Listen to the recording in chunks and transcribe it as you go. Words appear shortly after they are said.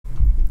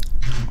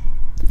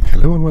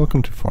Hello and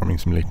welcome to Farming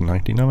Simulator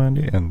 19. I'm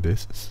Andy and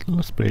this is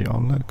Let's Play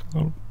on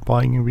the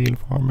buying a real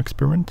farm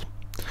experiment.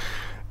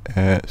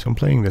 So I'm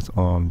playing this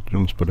on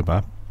Jonsboda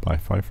map by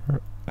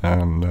Fahr,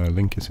 and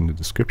link is in the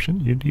description.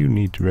 You do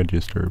need to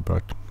register,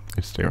 but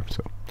it's there.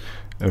 So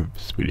a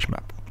Swedish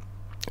map,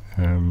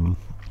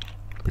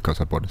 because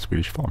I bought a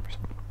Swedish farm.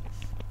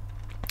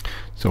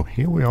 So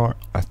here we are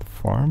at the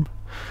farm.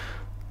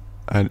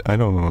 I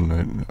don't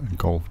own a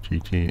Golf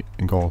GT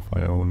Golf.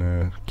 I own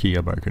a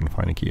Kia, but I couldn't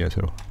find a Kia,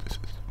 so this is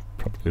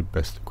probably the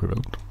best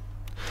equivalent.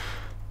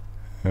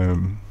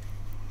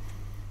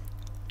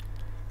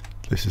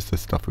 This is the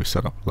stuff we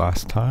set up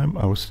last time.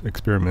 I was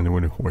experimenting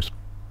with a horse,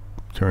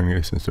 turning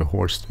this into a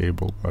horse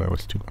stable, but it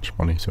was too much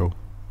money, so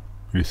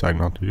we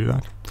decided not to do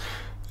that.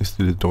 This is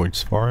the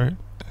Deutz Fahr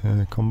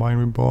combine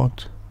we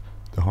bought,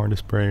 the harness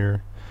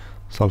sprayer,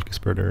 Sulky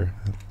spreader,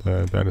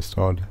 the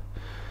Vaderstad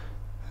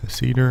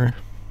seeder.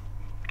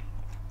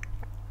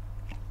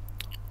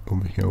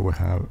 Over here we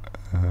have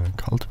a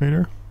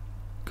cultivator,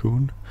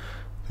 Kuhn.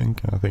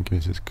 I think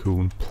this is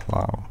Kuhn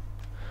PLOW.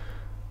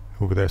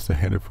 Over there's the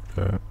header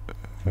for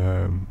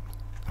the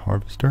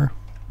harvester.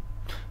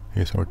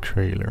 Here's our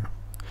trailer.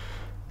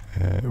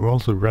 We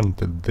also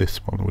rented this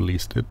one, we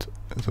leased it,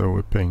 so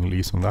we're paying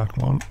lease on that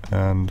one,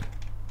 and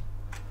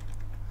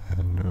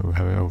we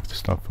have the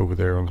stuff over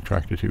there on the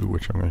tractor too,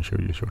 which I'm going to show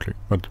you shortly.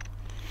 But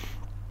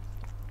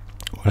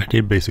what I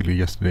did basically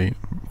yesterday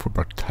for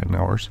about 10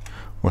 hours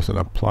was that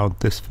I plowed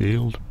this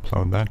field,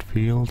 plowed that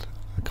field,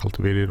 I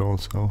cultivated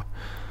also.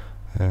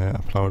 I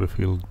plowed the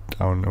field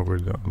down over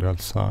on the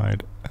other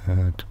side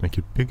to make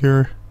it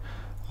bigger,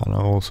 and I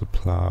also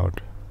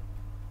plowed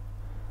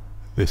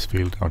this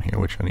field down here,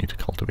 which I need to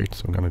cultivate,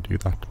 so I'm going to do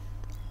that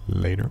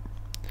later.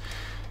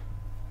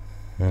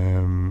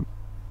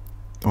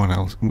 What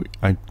else?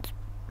 I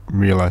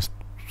realized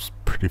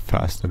pretty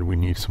fast that we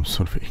need some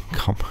sort of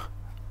income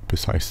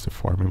besides the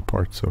farming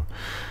part, so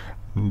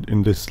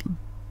in this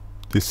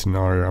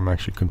scenario I'm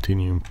actually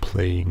continuing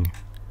playing,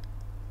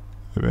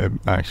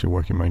 actually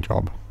working my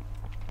job.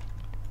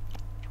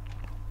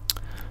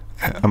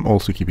 I'm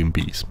also keeping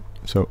bees,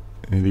 so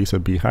these are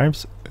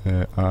beehives.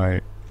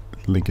 I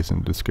link is in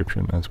the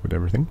description as with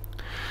everything.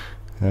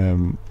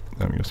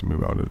 Let me just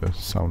move out of the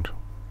sound.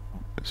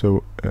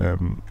 So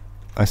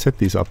I set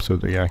these up so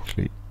they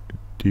actually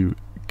do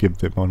give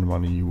the amount of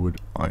money you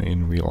would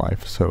in real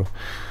life. So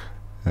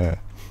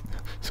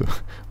so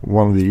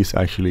one of these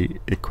actually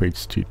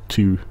equates to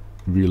 2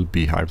 real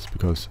beehives,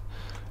 because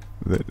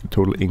the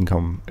total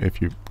income,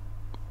 if you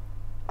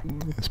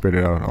spread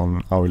it out on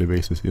an hourly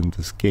basis in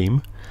this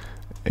game,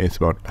 it's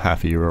about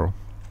 €0.50.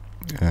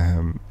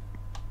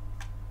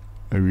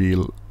 A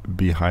real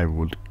beehive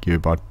would give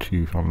about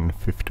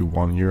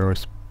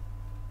 €251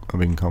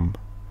 of income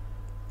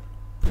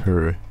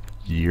per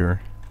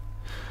year,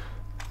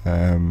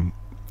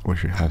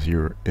 which is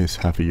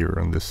 €0.50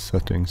 on this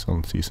settings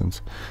on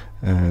seasons.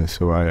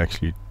 So I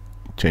actually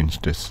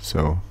changed this,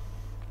 so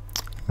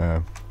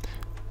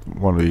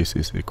one of these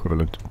is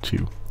equivalent to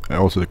 2.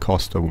 Also the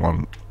cost of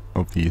one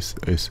of these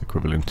is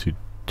equivalent to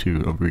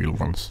 2 of real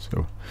ones,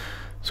 so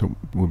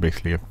we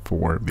basically have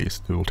 4 of these.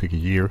 It will take a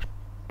year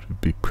to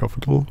be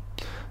profitable,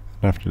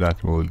 and after that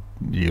it will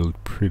yield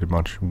pretty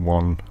much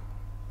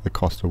the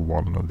cost of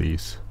 1 of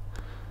these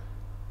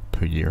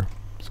per year.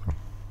 So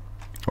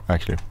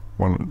actually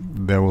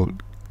it'll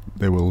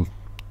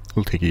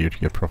take a year to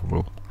get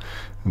profitable,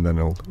 and then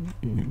it'll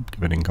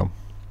give an income.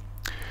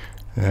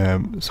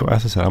 So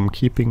as I said, I'm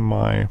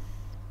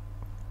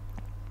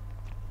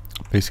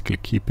basically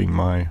keeping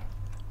my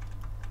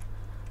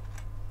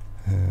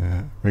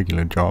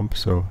regular job,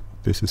 so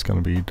this is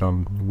going to be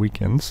done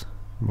weekends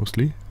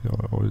mostly,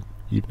 or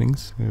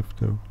evenings,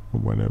 or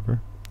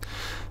whatever.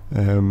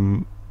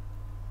 And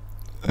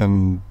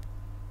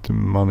the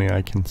money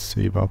I can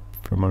save up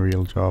from my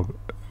real job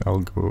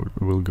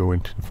will go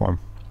into the farm.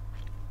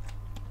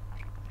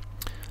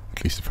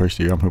 At least the first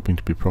year. I'm hoping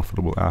to be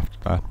profitable after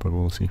that, but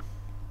we'll see.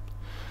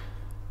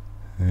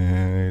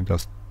 It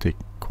does take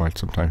quite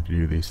some time to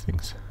do these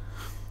things.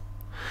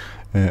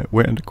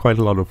 We're in quite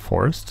a lot of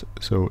forest,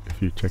 so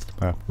if you check the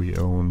map, we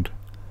owned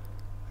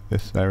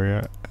this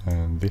area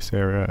and this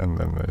area, and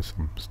then there's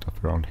some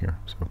stuff around here.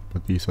 So,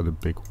 but these are the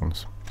big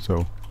ones.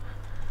 So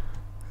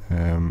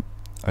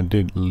I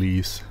did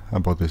lease. I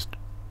bought this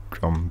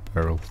drum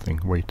barrel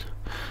thing. Wait,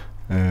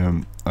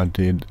 I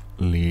did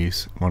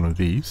lease one of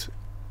these.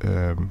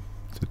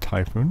 It's a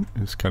Tajfun.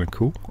 It's kind of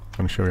cool. I'm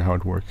going to show you how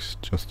it works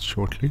just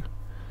shortly.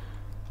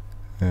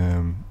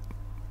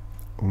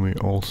 We're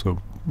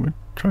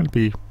trying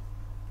to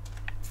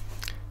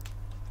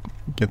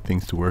get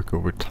things to work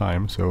over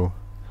time, so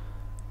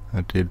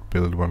I did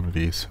build one of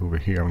these over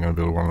here. I'm going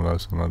to build one of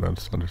those on the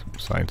other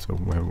side, so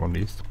we have one of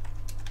these,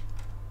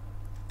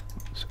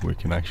 so we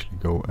can actually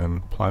go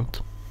and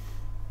plant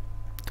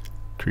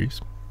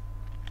trees.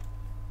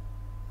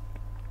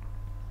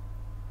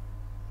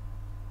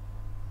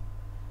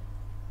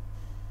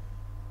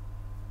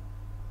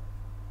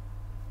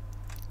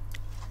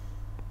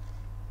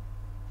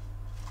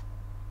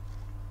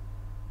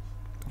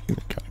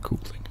 Kind of cool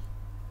thing.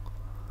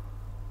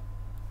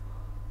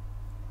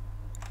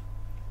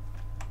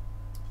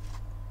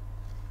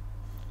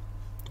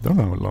 Don't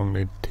know how long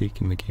they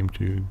take in the game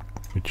to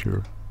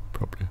mature.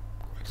 Probably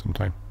quite some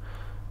time.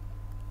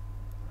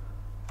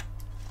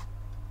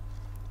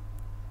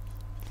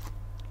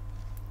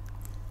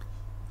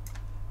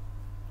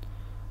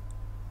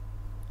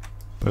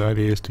 But the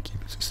idea is to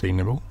keep it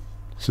sustainable.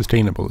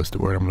 Sustainable is the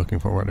word I'm looking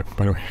for,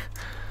 by the way.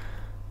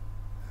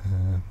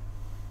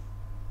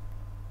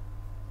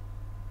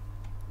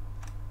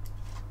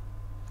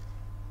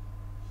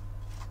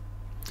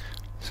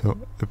 So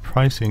the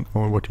pricing,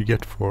 or what you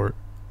get for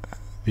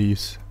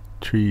these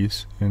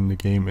trees in the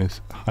game,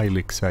 is highly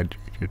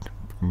exaggerated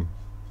from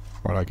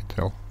what I can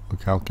tell or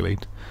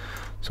calculate.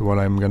 So what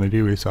I'm gonna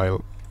do is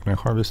when I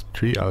harvest a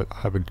tree, I'll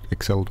have an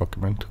Excel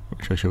document,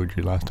 which I showed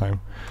you last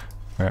time.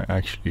 I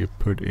actually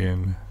put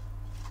in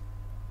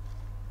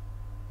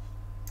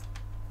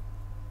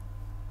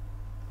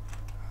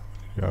how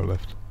many do I have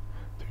left?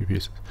 3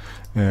 pieces.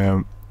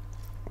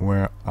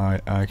 Where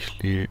I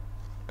actually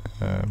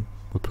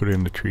will put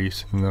in the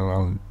trees, and then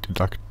I'll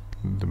deduct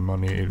the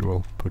money it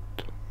will put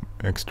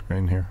extra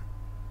in here.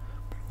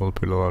 But we'll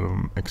put a lot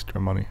of extra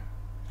money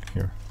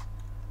here.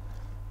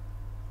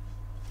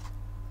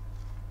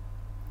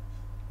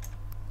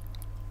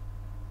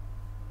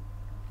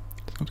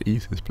 It's not the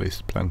easiest place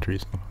to plant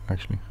trees, though,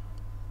 actually.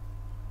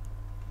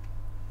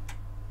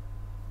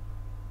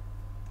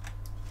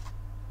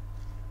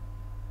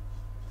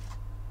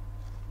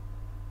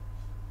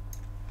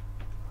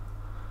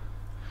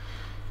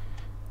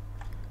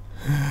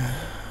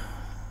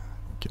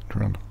 Can't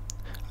run.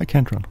 I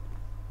can't run.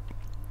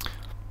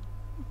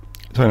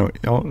 So anyway,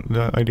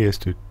 the idea is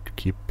to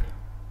keep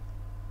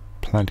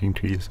planting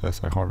trees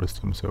as I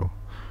harvest them, so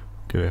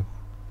get a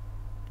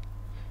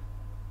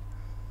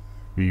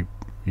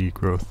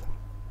regrowth.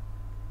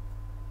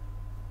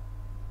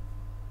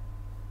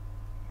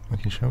 I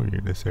can show you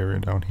this area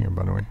down here,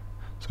 by the way.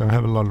 So I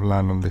have a lot of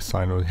land on this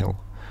side of the hill.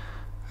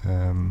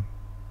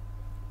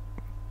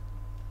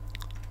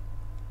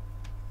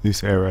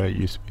 This area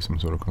used to be some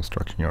sort of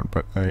construction yard,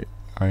 but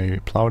I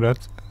plowed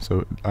that,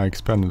 so I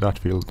expanded that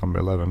field number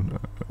 11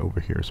 over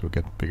here, so we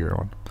get bigger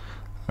one.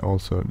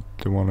 Also,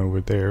 the one over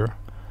there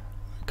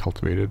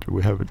cultivated.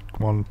 We have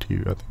 1,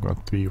 2, I think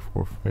about 3 or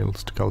 4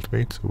 fields to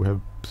cultivate, so we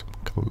have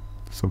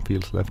some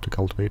fields left to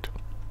cultivate.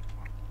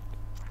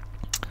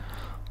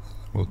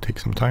 Will take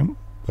some time,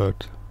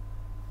 but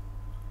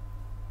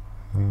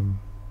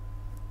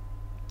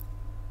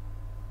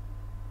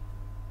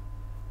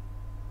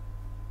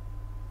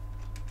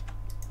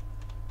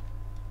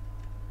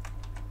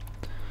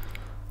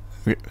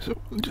okay, so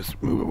we'll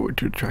just move over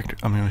to the tractor.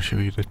 I'm going to show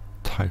you the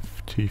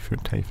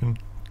Tajfun.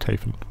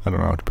 I don't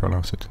know how to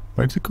pronounce it,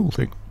 but it's a cool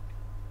thing.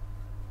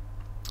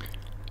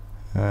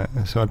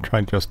 So I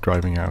tried just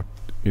driving out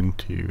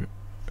into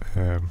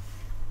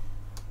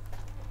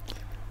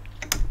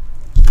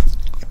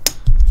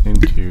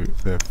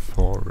the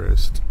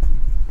forest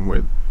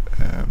with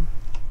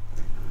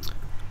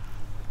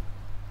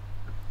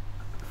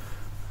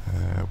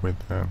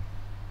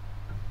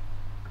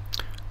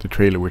the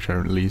trailer, which I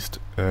released,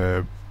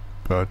 but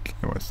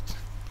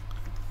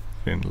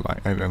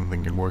I don't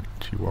think it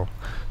worked too well,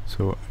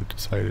 so I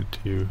decided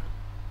to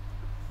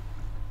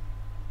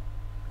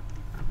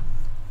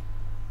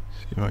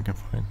see if I can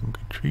find some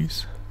good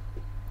trees.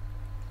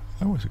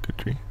 That was a good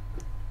tree.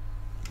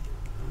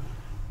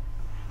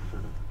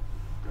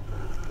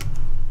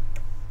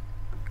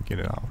 Get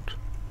it out.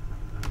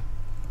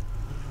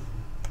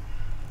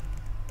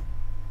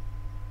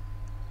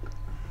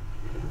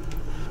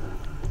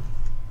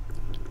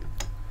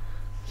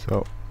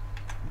 So,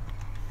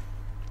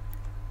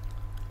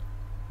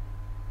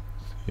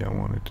 see, I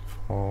want it to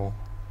fall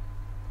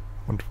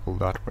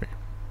that way,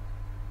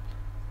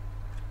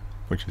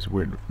 which is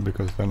weird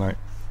because then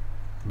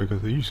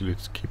because they usually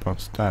just keep on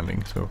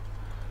standing. So,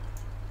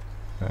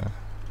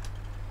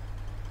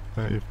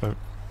 if I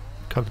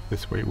cut it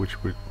this way, which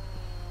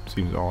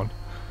seems odd,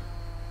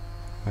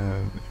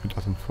 and if it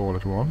doesn't fall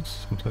at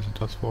once, sometimes it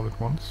does fall at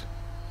once.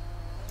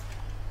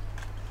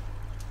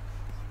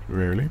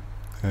 Rarely.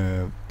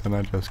 Then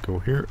I just go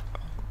here,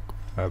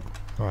 grab,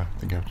 oh, I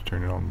think I have to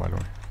turn it on, by the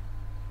way.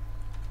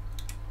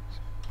 So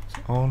it's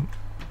on.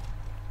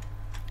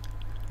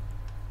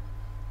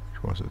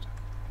 Which was it?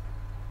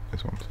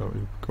 This one. So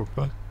you go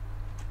first,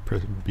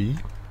 press B,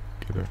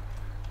 get a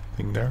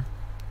thing there.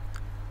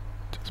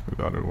 Just move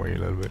out of the way a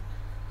little bit.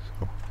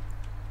 So,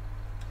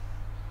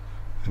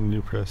 and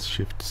you press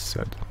Shift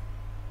Z.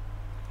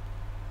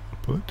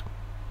 Pull it.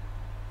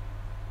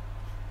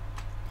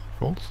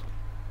 False.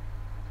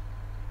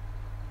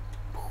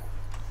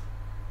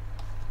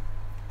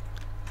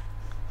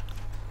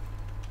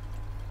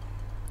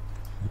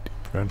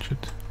 Branch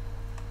it.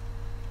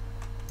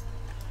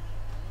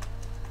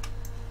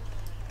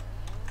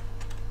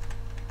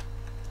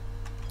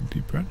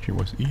 Deep branching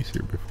was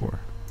easier before.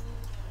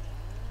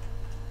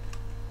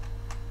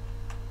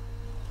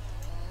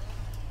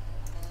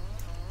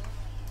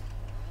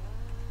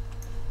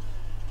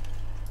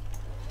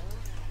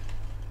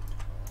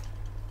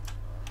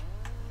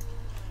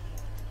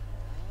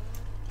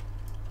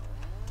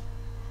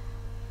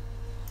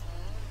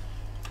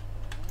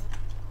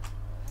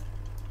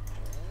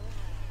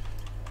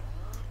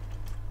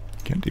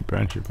 can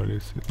debranch it, but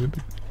it's a little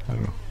bit, I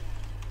don't know,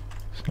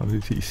 it's not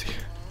as easy.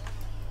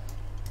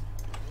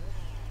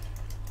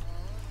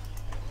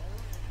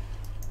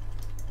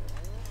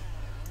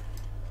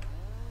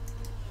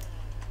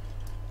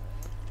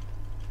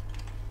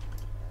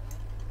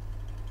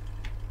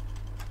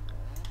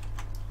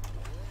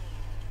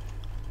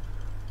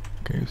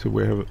 Okay, so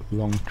we have a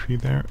long tree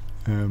there.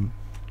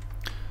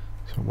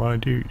 So what I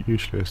do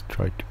usually is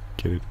try to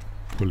get it,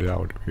 pull it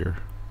out of here.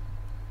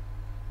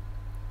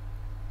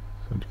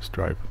 So just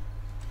drive.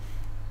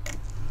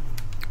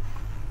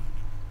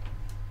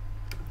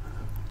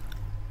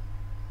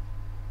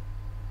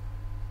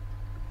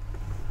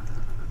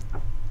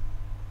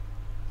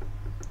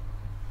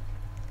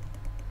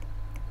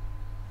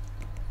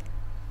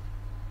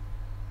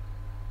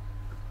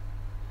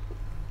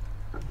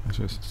 There's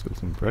just still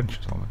some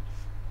branches on it.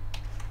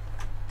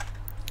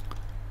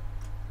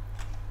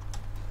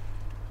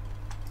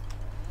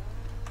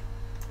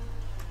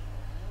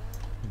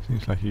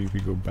 Seems like if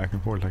you go back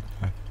and forth like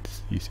that,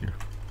 it's easier.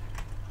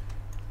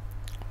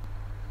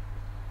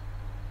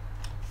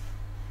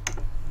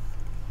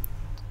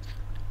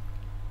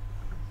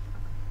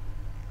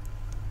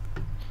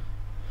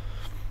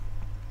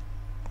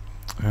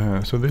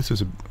 So this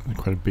is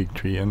quite a big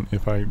tree, and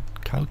if I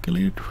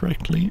calculate it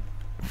correctly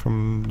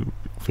from the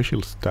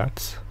official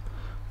stats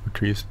for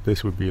trees,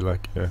 this would be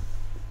like a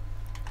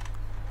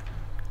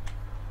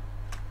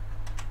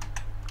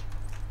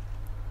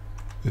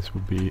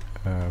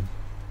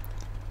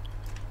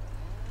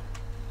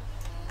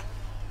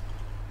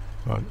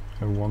about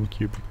a 1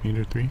 cubic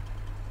meter tree.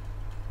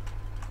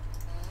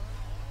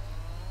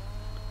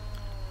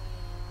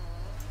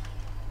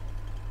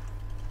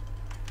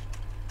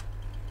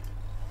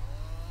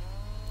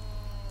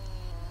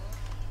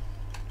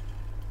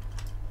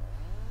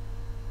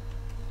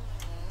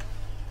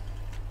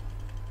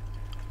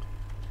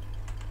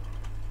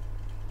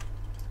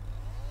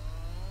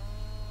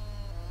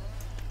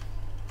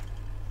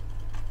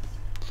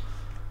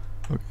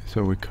 Okay,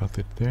 so we cut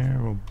it there,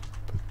 we'll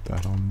put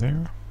that on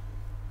there.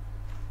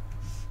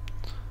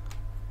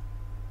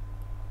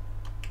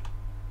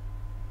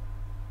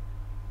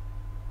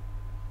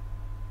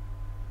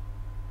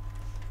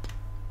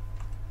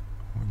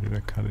 Where did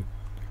I cut it?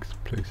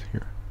 Next place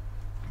here.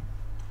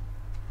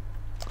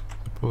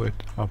 I pull it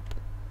up.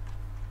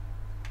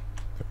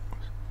 There it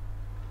was.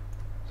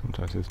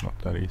 Sometimes it's not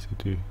that easy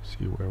to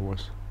see where it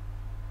was.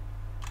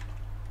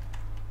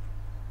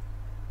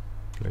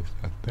 Place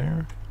that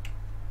there.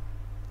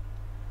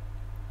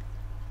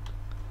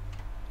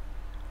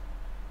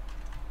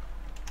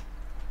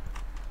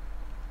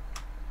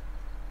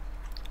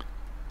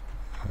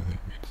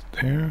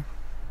 There.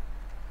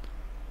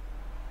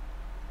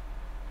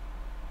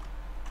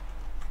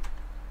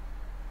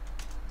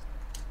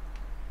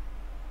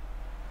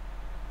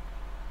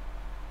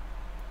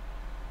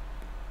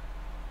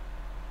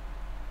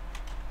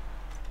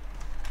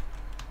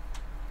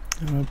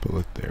 And I'll pull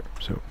it there.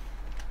 So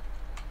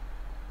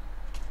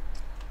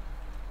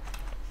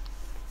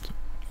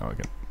now I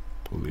can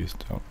pull these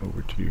down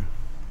over to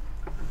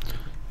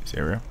this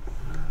area.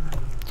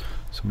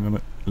 So I'm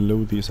gonna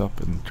load these up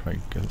and try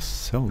to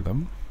sell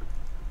them.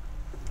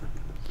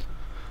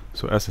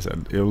 So as I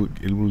said, it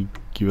will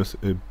give us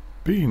a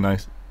big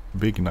nice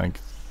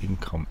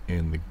income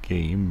in the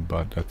game,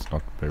 but that's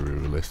not very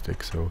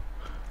realistic. So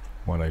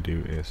what I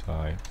do is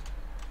I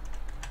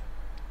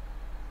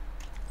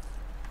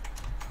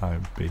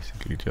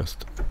basically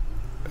just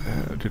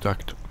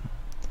deduct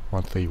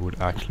what they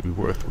would actually be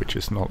worth, which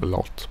is not a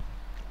lot.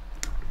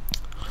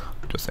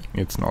 Just saying,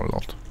 it's not a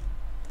lot.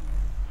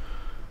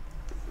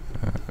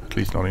 At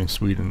least not in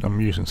Sweden.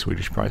 I'm using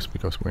Swedish price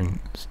because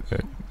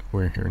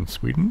we're here in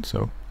Sweden,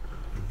 so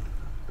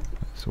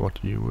that's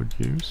what you would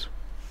use.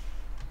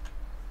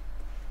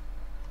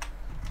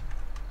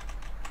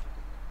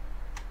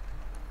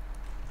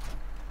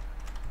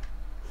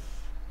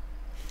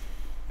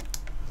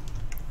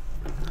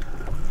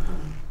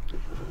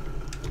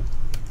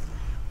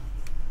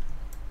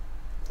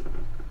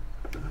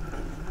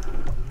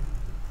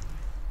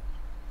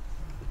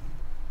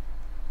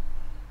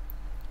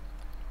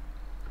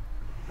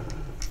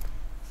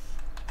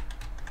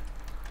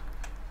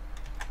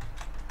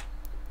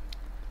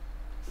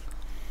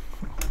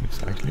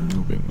 It's actually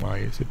moving. Why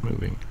is it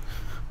moving?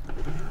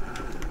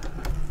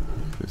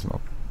 It's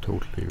not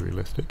totally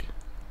realistic.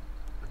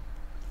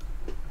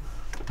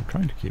 I'm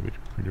trying to keep it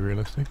pretty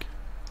realistic.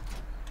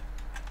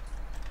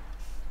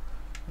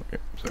 Okay,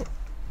 so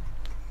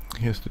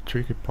here's the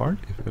tricky part.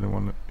 If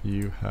anyone of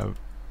you have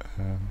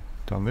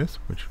done this,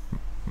 which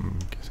I'm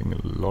guessing a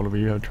lot of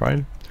you have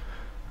tried,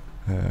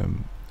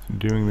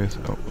 doing this.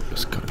 Oh,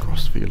 let's cut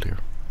across the field here.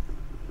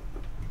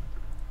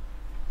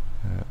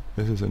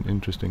 This is an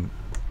interesting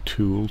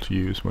tool to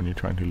use when you're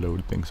trying to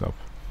load things up.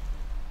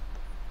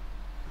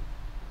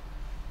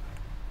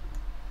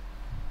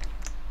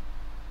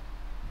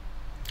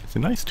 It's a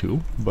nice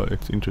tool, but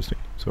it's interesting.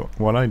 So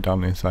what I've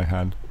done is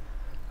I've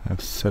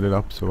set it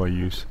up so I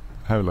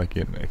have like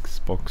an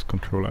Xbox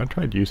controller. I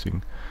tried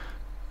using,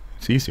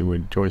 it's easy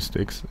with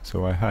joysticks,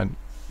 so I had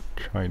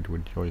tried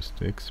with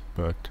joysticks,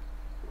 but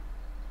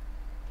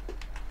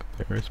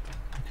there is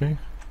okay.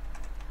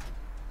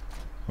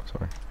 Oh,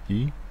 sorry,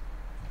 E.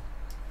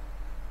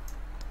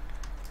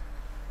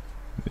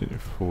 Did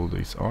it fold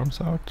these arms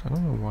out? I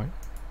don't know why.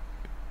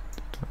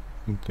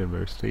 I think they're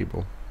very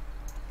stable.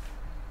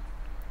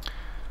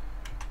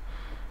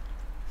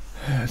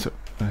 So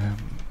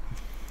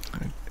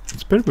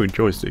it's better with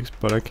joysticks,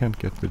 but I can't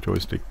get the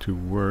joystick to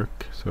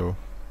work, so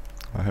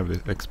I have this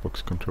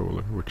Xbox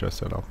controller which I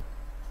set up.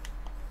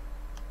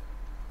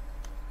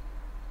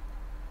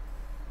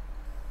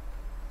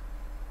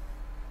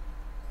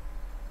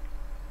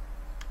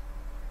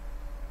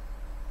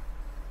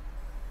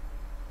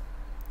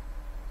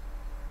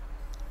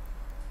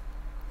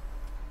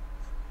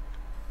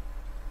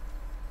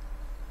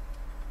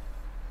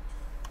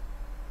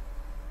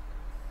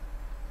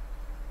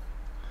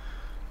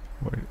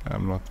 Wait,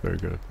 I'm not very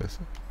good at this,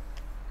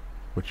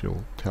 which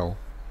you'll tell.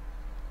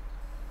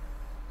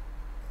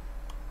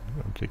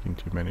 I'm taking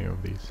too many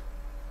of these.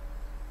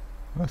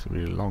 That's a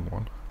really long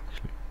one,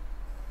 actually.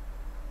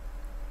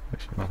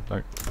 Actually, not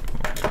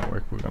gonna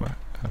work. We're gonna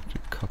have to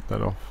cut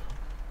that off.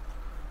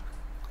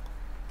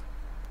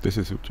 This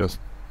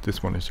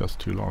one is just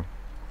too long.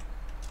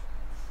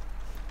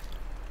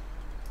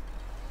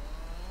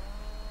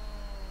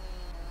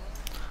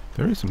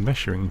 There is a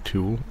measuring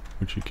tool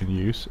which you can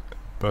use,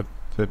 but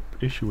the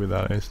issue with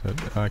that is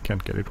that I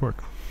can't get it to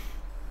work.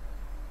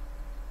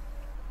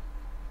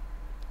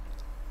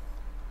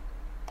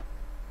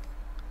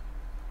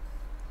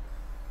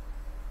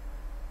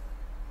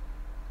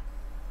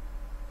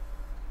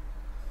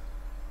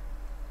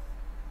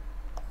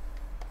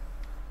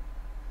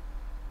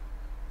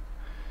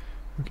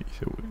 Okay,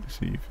 so we'll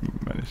see if we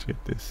manage to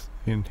get this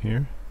in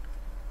here.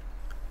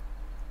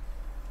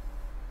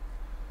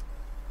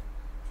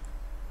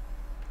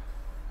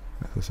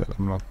 As I said,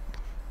 I'm not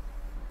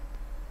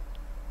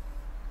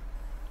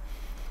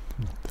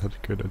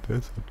that good at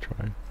this. I'll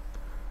try.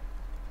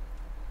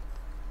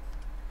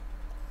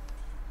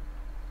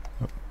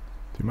 Oh,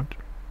 too much.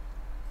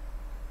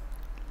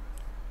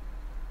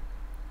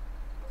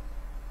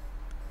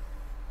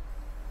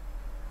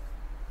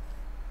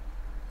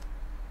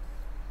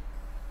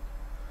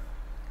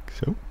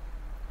 So,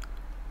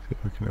 see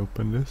if I can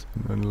open this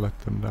and then let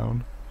them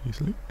down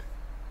easily.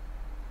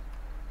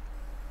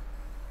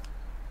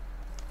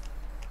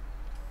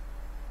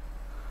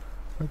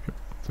 Okay,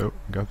 so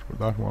got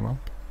that one up.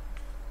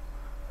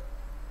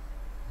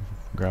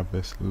 Grab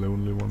this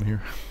lonely one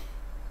here.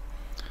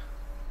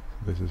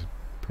 This is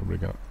probably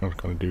not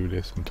gonna do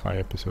this entire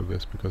episode of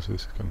this, because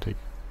this is gonna take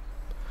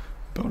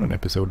about an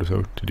episode or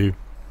so to do.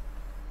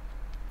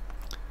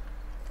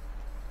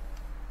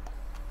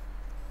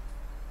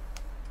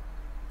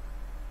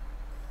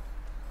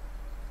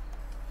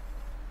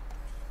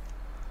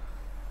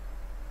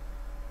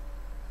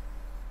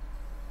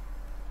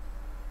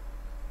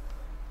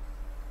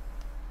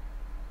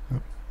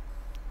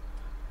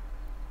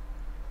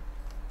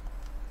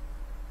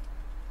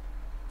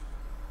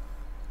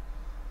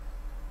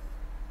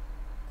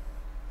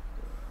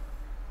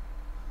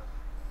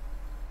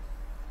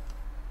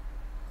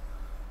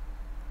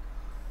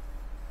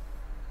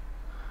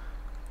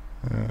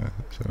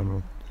 So I'm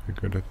not very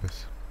good at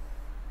this.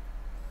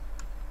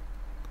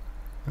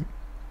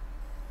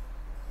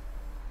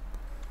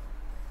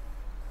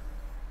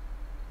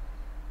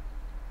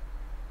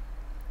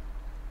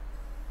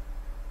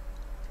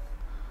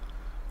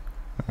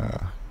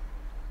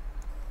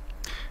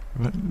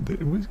 But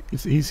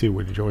it's easier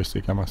with the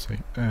joystick, I must say.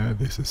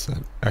 This is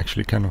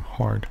actually kind of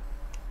hard.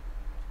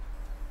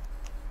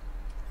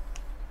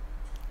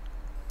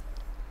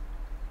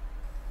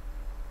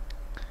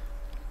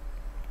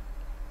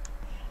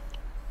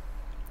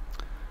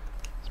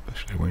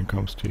 Especially when it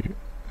comes to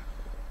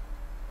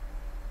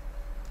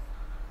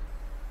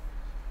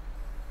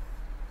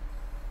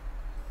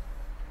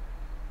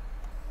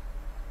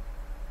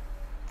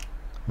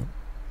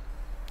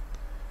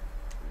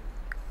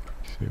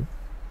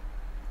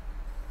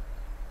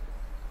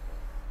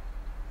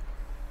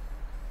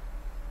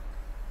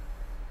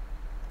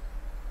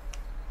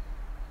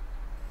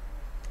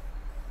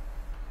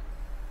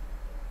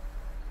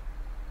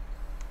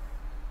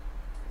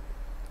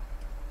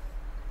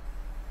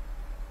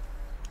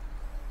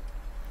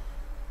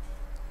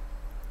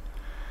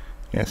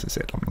as I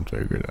said, I'm not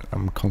very good at it.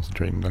 I'm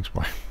concentrating, that's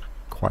why.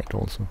 Quite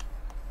also.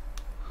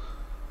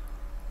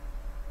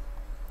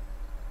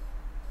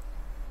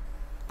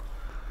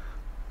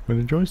 With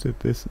the joystick,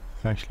 this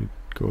actually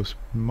goes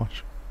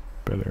much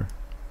better.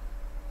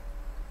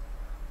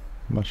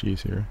 Much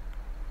easier.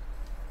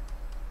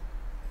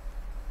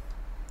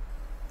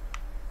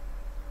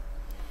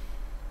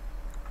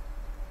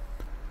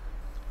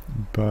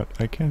 But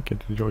I can't get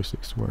the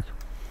joysticks to work.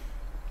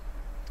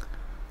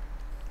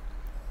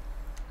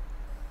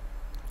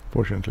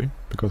 Fortunately,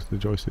 because the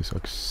joysticks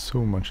are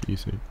so much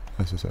easier,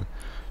 as I said,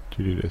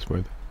 to do this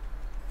with.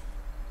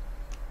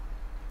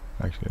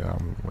 Actually,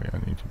 wait, I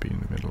need to be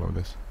in the middle of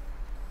this.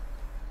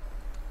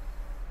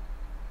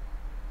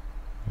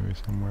 Maybe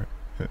somewhere,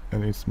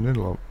 and it's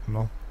middle of,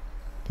 not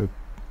the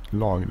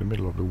log in the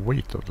middle of the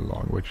weight of the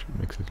log, which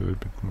makes it a little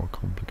bit more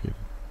complicated.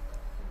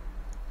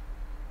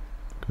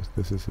 Because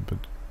this is a bit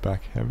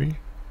back heavy.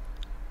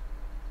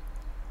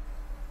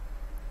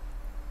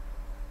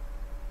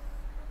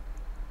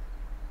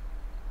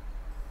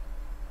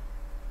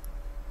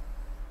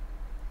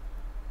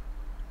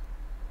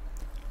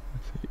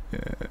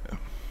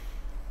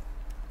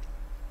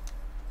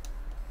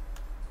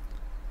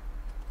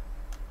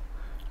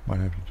 Might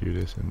have to do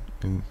this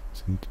in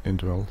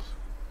intervals.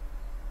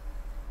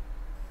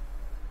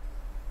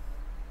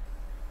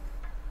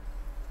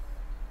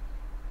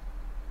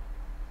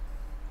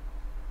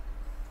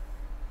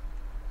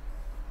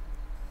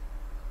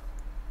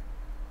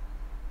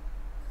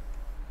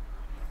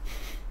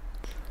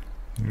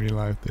 In real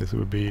life this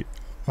would be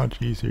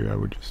much easier. I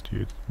would just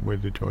do it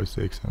with the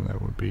joysticks and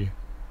that would be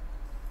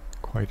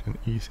quite an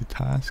easy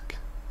task.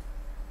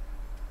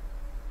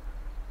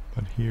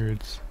 But here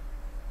it's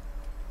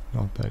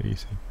not that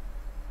easy.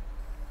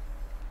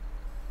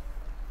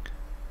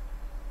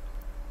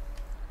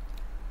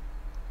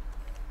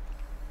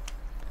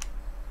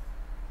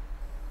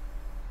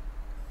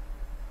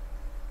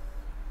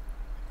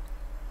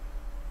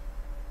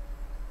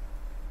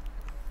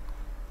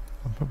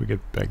 I'll probably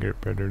get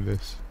better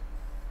this.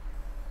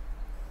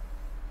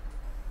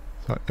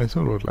 So I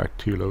sort of would like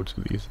 2 loads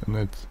of these, and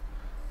it's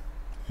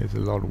a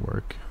lot of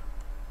work.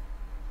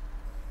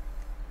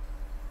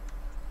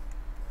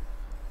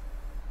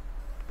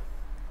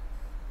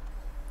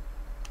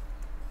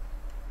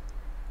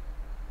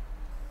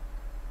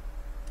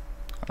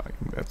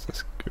 That's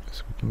as good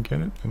as we can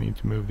get it. I need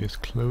to move this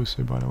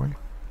closer, by the way.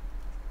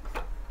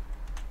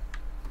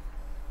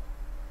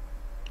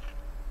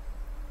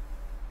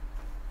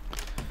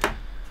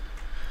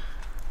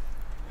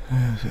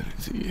 So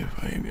let's see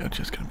if I'm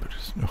just gonna put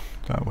this. No,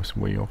 that was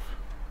way off.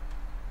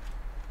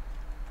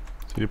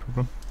 See the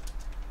problem?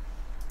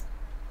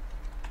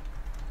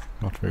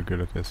 Not very good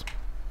at this.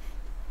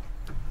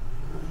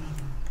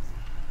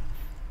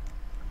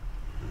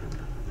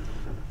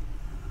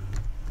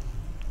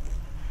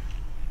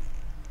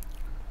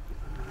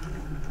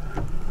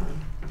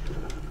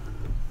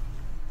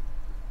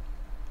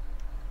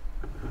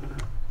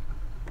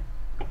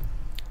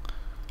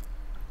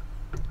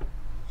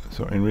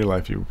 So in real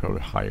life you would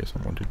probably hire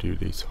someone to do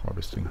these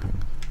harvesting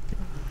things.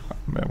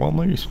 Well,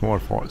 maybe smaller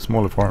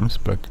farms,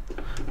 but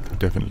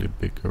definitely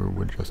bigger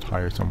would just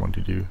hire someone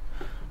to do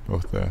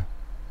both the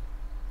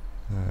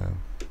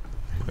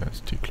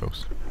that's too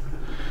close.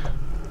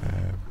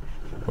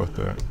 Both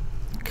the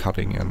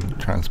cutting and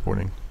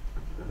transporting.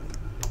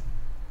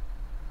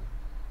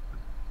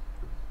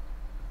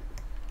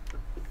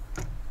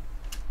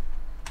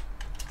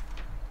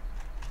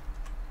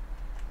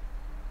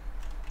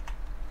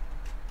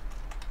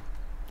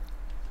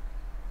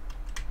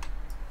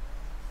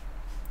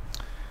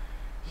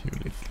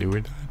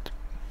 With that.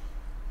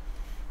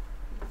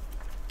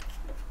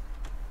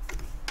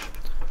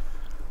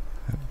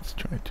 And let's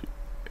try to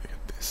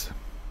get this.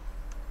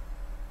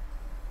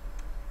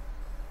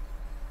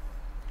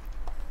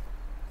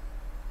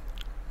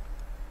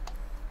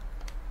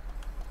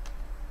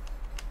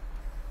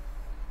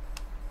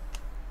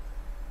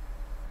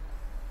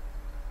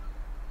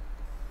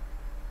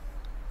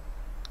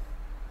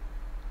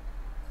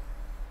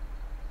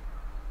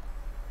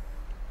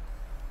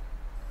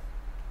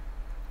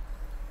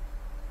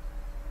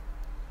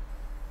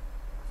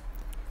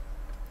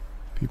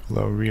 People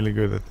are really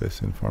good at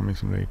this in Farming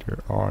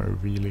Simulator are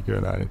really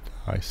good at it.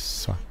 I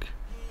suck.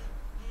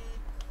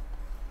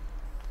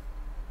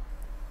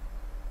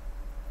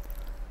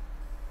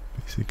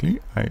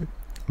 Basically, I'm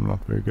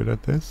not very good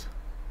at this,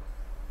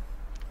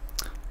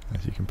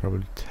 as you can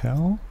probably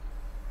tell.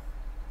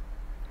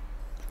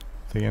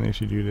 Again,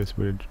 if you do this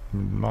with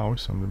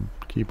mouse on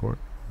the keyboard,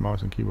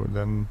 mouse and keyboard,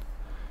 then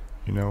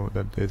you know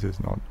that this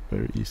is not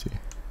very easy.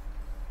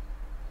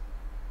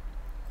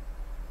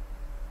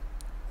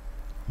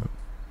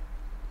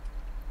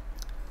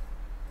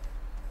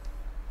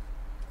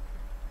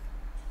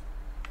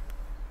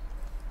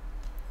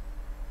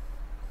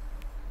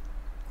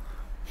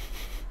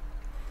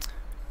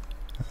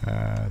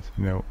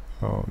 You know,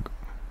 oh God.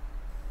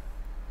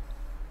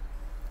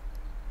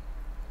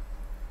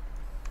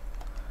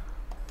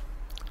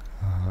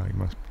 I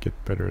must get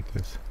better at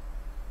this.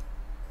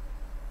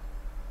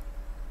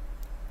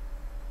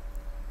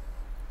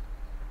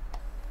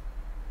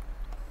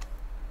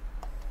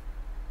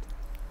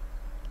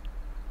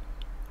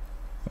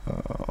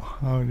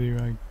 How do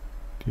I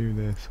do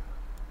this?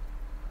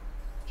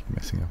 Keep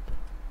messing up.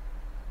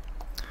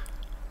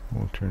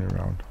 We'll turn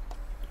around. Do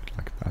it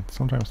like that.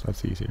 Sometimes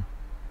that's easier.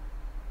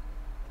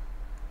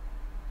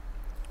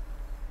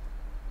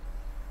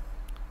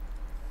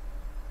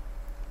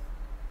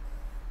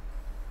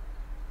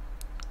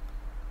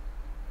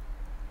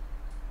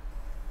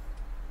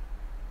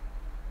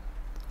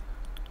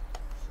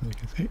 So you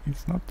can see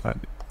it's not that.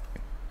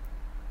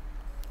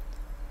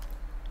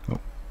 Oh,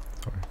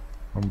 sorry.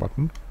 Wrong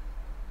button.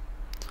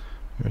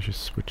 Maybe I should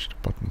switch the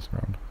buttons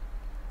around.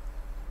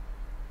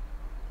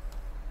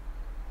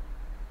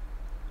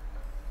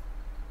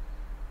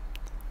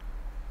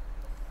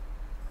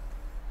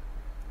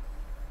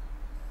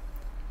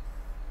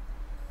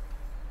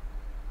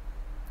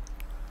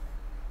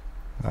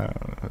 I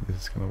don't know how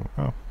this is gonna work.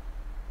 Oh.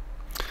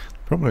 The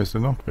problem is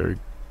they're not very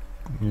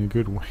in a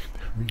good way.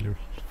 They're really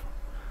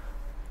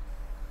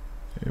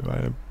if I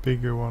had a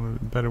bigger one,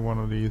 a better one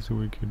of these,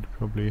 we could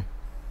probably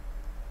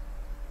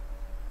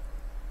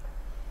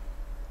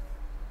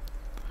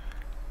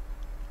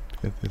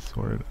get this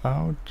sorted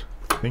out.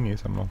 Thing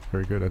is, I'm not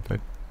very good at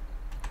that.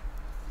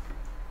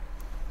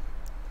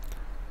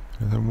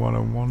 And what I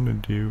want to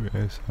do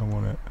is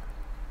I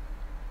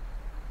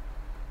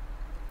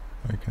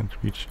can't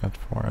reach that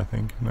far, I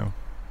think. No.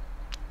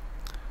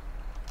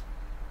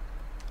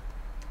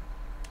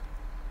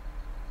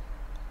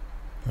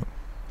 No.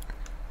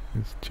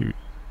 It's too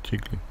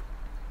jiggly.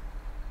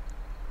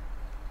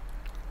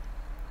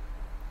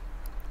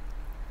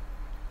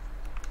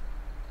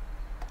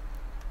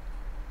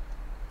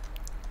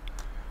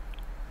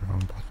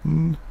 Wrong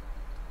button.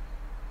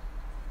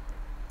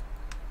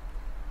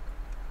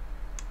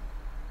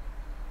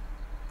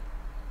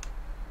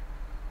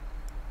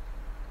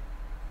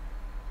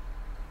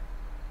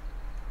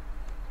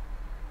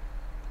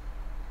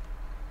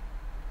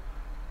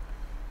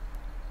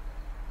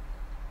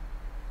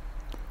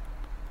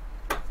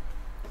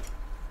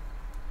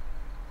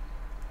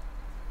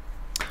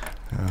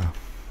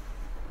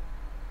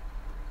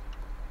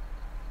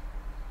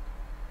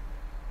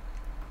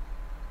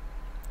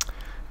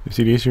 You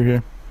see the issue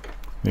here?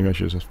 Maybe I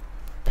should just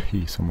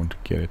pay someone to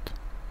get it.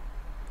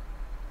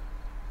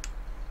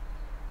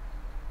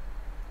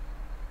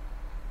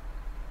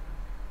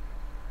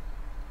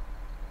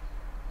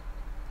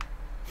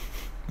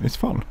 It's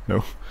fun.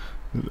 No,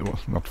 it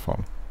was not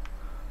fun.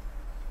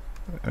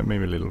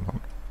 Maybe a little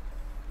fun.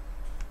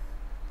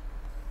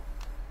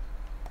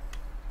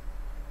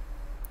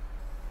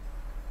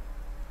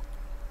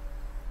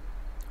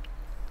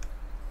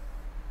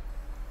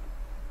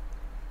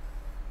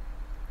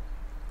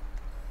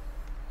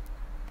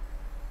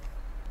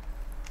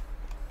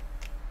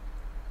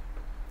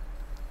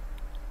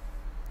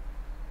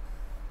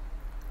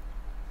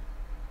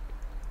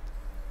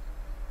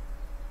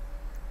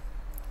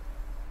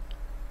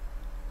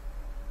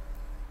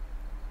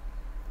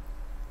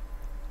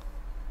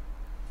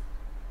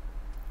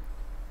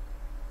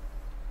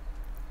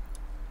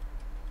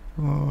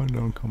 Oh,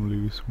 don't come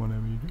loose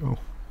whenever you do. Oh,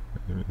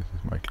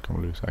 this might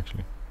come loose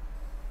actually.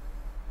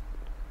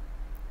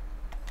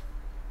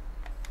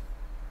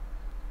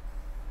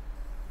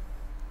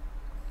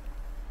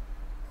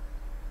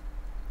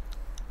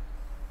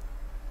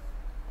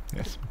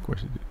 Yes, of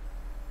course it did.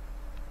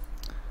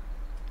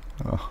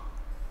 Oh,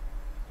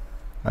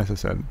 as I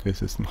said,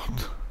 this is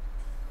not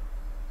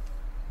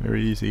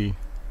very easy.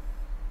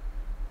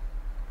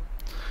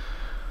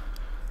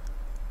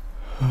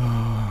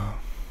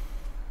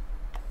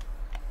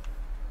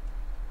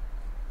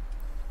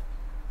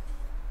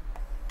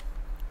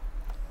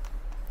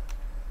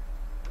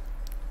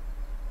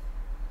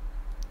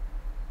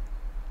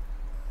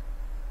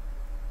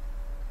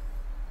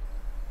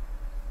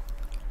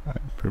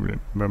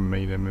 I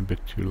made them a bit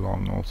too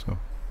long also.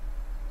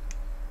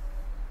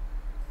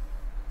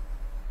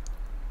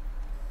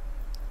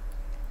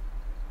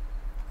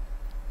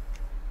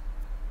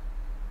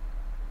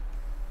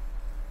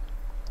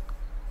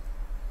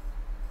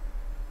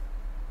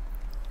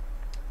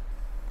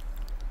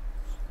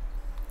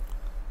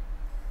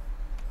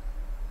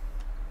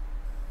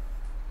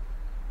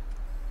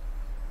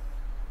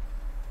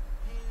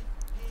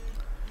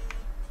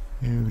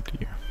 Oh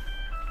dear.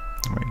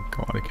 Oh my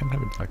god, I can't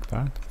have it like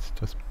that. It's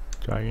just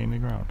dragging the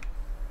ground.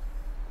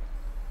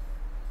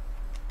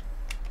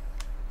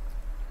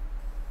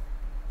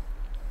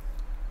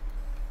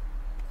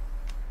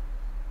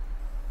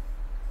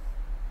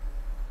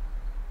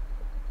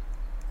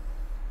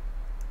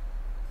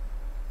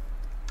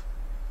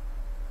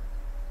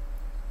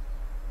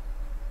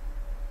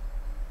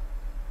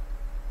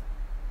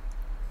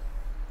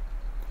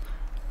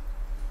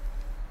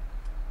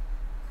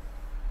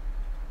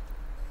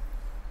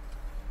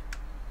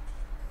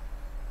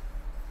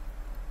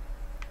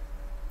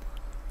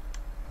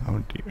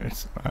 Oh dear,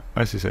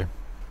 as you say,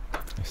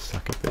 I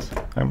suck at this.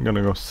 I'm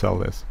gonna go sell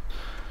this,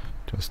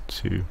 just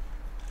to...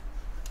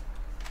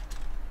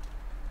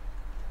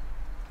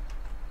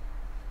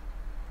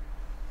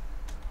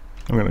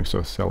 I'm gonna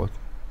go sell it,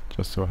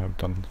 just so I have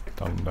done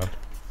that.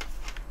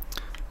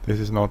 This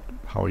is not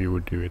how you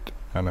would do it,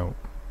 I know.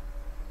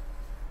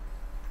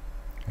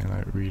 And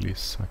I really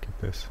suck at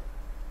this.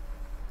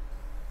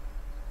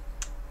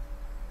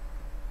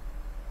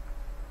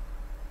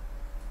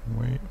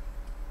 Wait.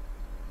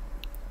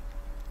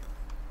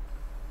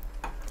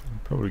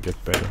 Probably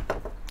get better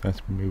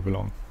as we move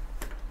along.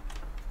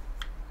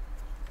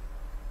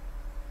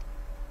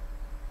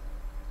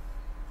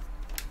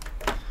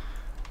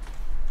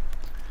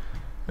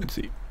 Let's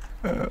see.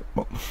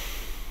 Well,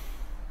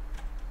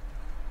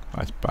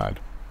 that's bad.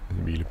 It's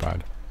really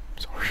bad.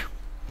 Sorry.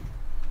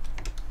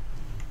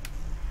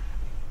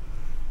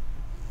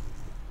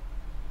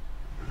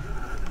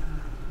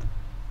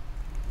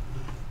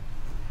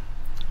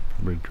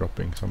 Probably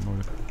dropping some of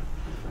it.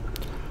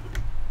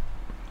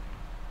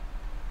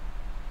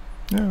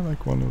 Yeah,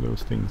 like one of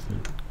those things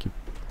that keep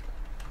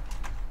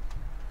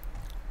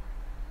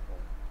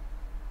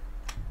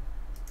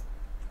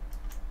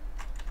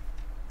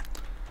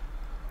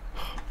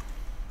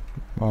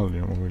already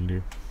know what we'll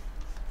do.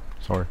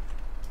 Sorry.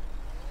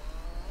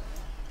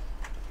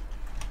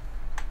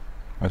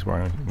 That's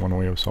one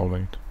way of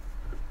solving it.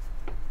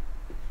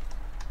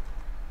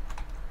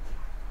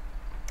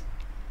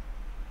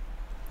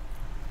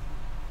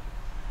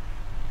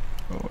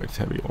 Oh, it's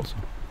heavy also.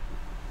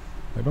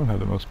 I don't have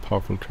the most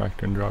powerful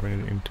tractor, and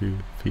driving it into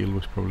field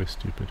was probably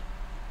stupid.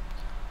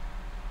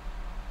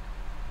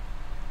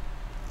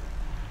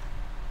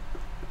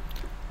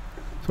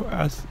 So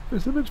as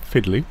it's a bit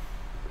fiddly.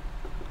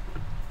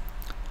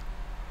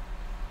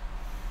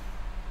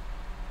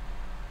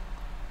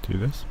 Do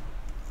this.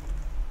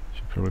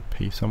 Should probably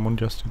pay someone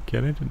just to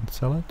get it and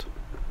sell it,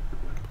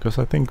 because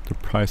I think the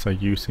price I'm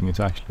using is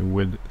actually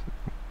with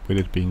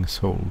it being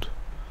sold.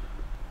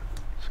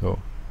 So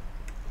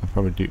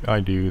I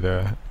do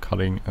the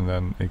cutting, and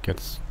then it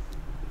gets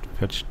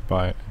fetched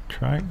by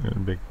a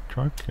big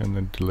truck and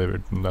then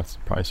delivered, and that's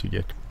the price you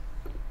get.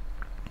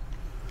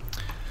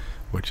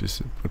 Which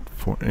is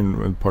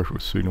in the part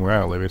of Sweden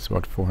where I live, it's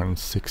about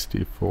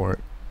 460 for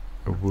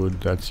a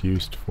wood that's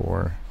used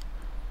for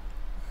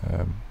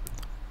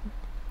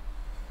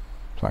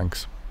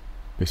planks,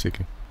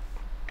 basically.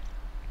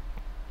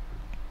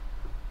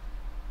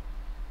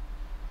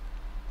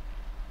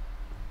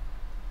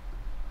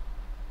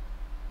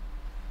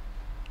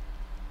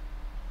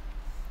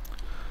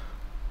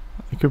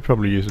 You could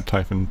probably use a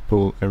Tajfun,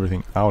 pull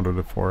everything out of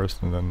the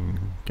forest, and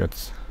then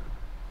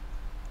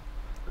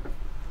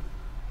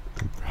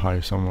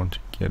hire someone to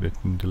get it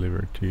and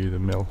deliver it to the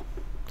mill.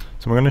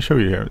 So I'm going to show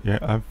you here. Yeah,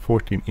 I have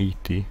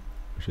 1480,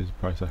 which is the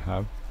price I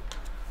have.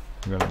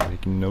 I'm going to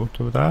make a note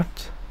of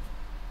that.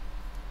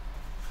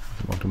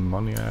 The amount of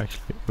money I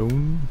actually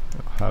own,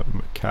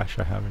 cash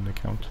I have in the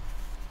account.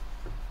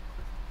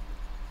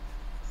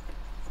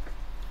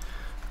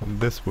 And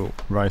this will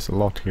rise a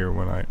lot here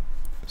when I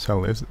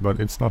sell this, but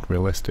it's not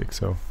realistic,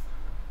 so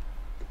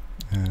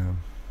so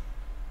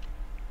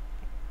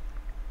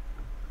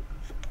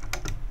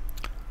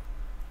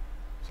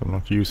I'm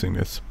not using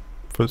this.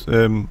 First,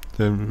 the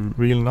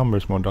real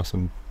numbers mod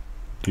doesn't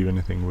do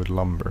anything with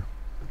lumber,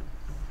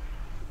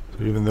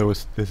 so even though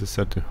this is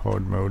set to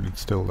hard mode, it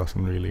still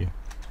doesn't really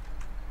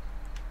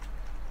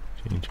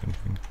change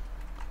anything.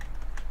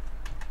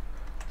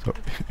 So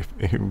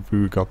if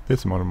we got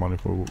this amount of money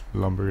for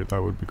lumber,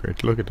 that would be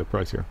great. Look at the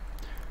price here.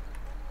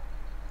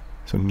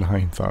 So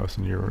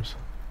 9,000 euros.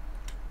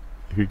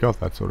 If you got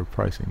that sort of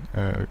pricing,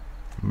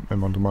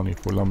 amount of money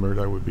for lumber,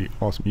 that would be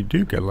awesome. You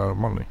do get a lot of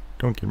money,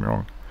 don't get me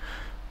wrong,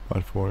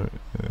 but for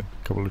a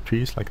couple of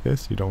trees like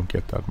this, you don't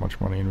get that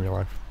much money in real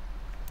life.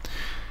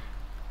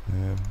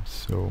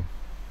 So,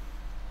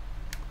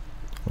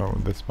 well,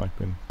 this might have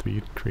been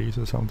 3 trees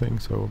or something,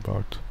 so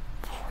about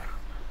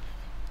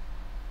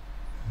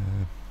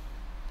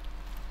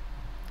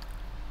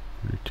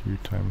 32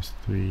 times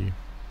 3.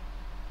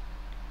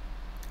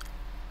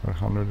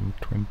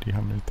 120,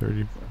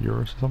 130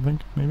 euros or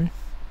something, maybe.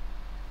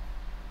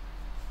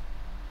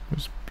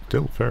 It's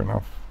still fair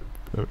enough,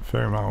 a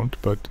fair amount,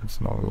 but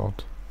it's not a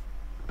lot.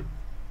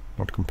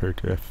 Not compared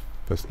to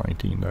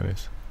FS19, that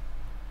is.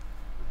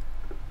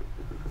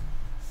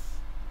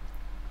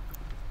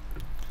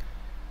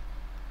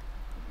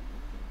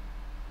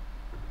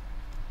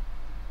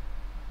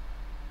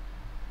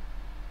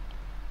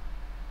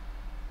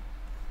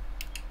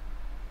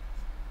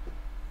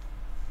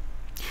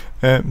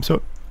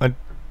 So I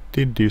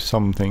did do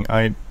something.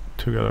 I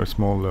took out a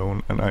small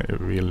loan, and a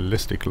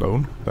realistic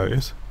loan, that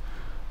is,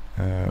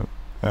 and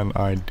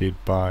I did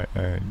buy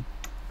a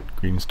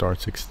Green Star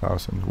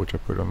 6000, which I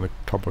put on the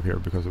top of here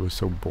because it was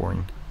so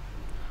boring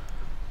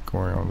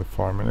going on the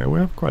farm, and we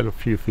have quite a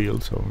few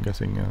fields, so I'm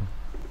guessing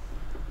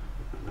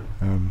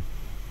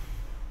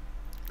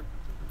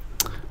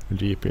the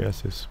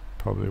GPS is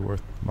probably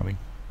worth money.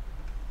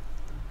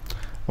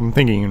 I'm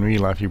thinking in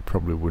real life you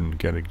probably wouldn't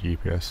get a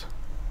GPS,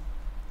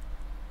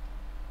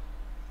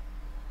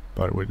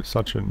 but with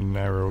such a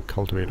narrow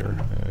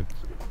cultivator, it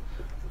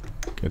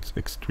gets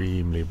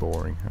extremely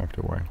boring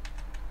after a while.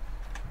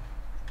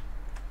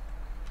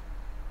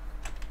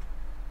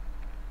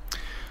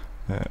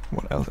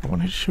 What else? I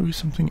want to show you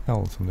something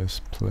else on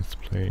this Let's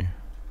Play.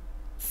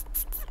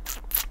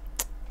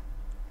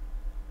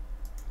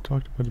 We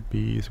talked about the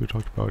bees, we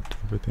talked about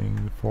everything,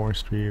 the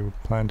forestry, we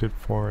planted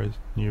forest,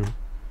 new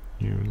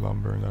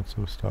lumber and that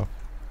sort of stuff.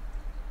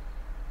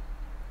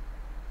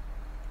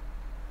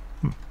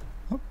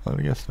 Well,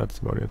 I guess that's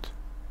about it.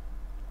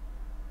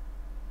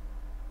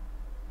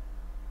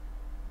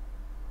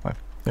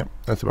 Yeah,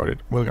 that's about it.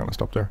 We're gonna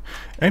stop there.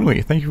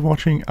 Anyway, thank you for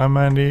watching. I'm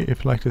Andy.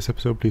 If you like this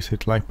episode, please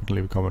hit like button,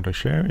 leave a comment or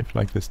share. If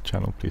you like this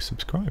channel, please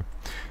subscribe.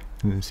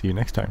 And then see you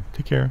next time.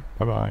 Take care.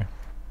 Bye bye.